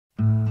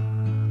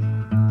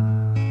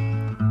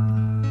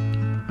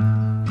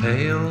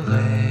Pale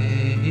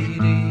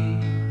lady,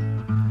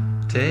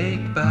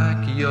 take back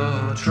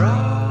your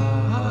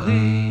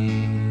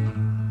trolley,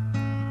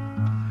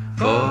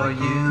 for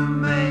you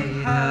may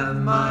have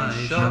my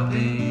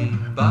shopping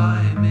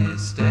by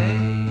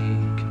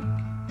mistake.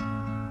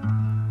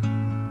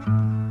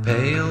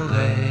 Pale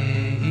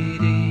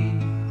lady,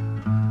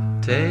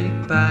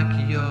 take back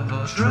your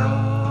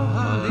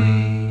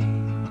trolley,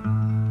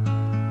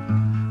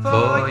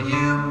 for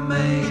you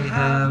may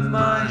have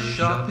my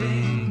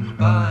shopping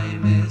by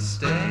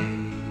mistake.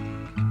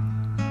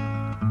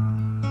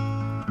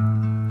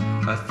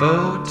 I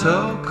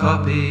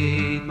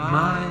photocopied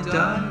my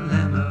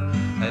dilemma,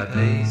 I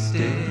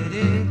pasted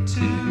it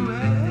to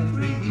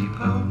every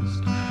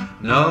post.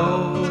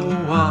 No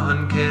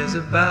one cares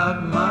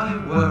about my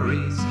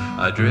worries,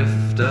 I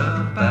drift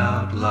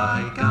about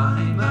like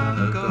I'm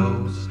a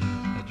ghost.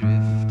 I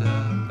drift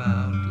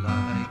about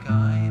like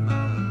I'm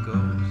a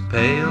ghost.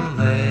 Pale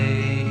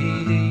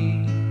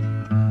lady,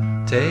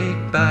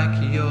 take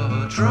back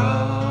your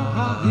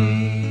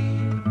trolley,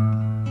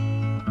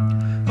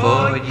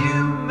 for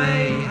you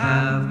may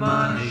have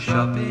my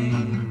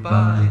shopping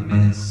by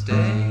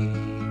mistake.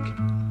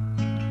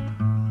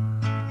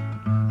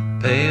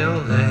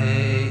 Pale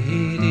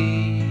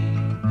lady,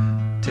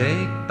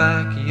 take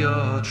back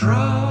your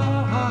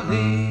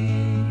trolley,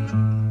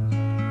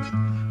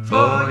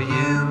 for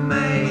you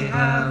may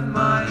have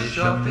my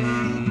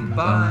shopping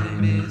by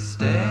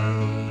mistake.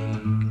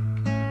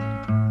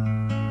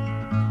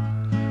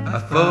 I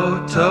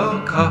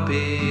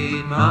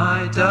photocopied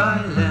my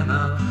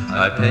dilemma,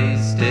 I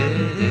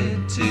pasted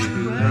it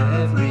to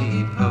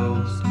every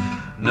post.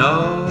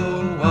 No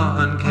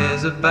one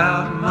cares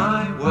about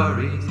my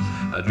worries,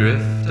 I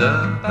drift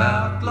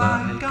about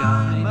like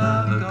I'm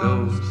a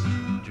ghost.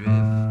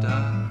 Drift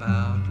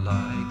about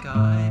like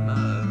I'm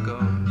a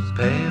ghost.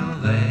 Pale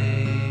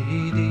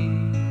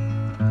lady,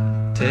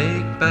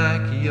 take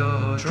back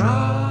your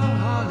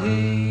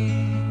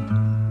trolley,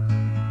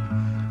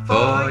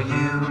 for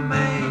you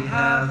may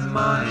have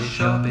my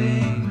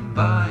shopping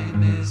by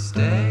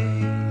mistake.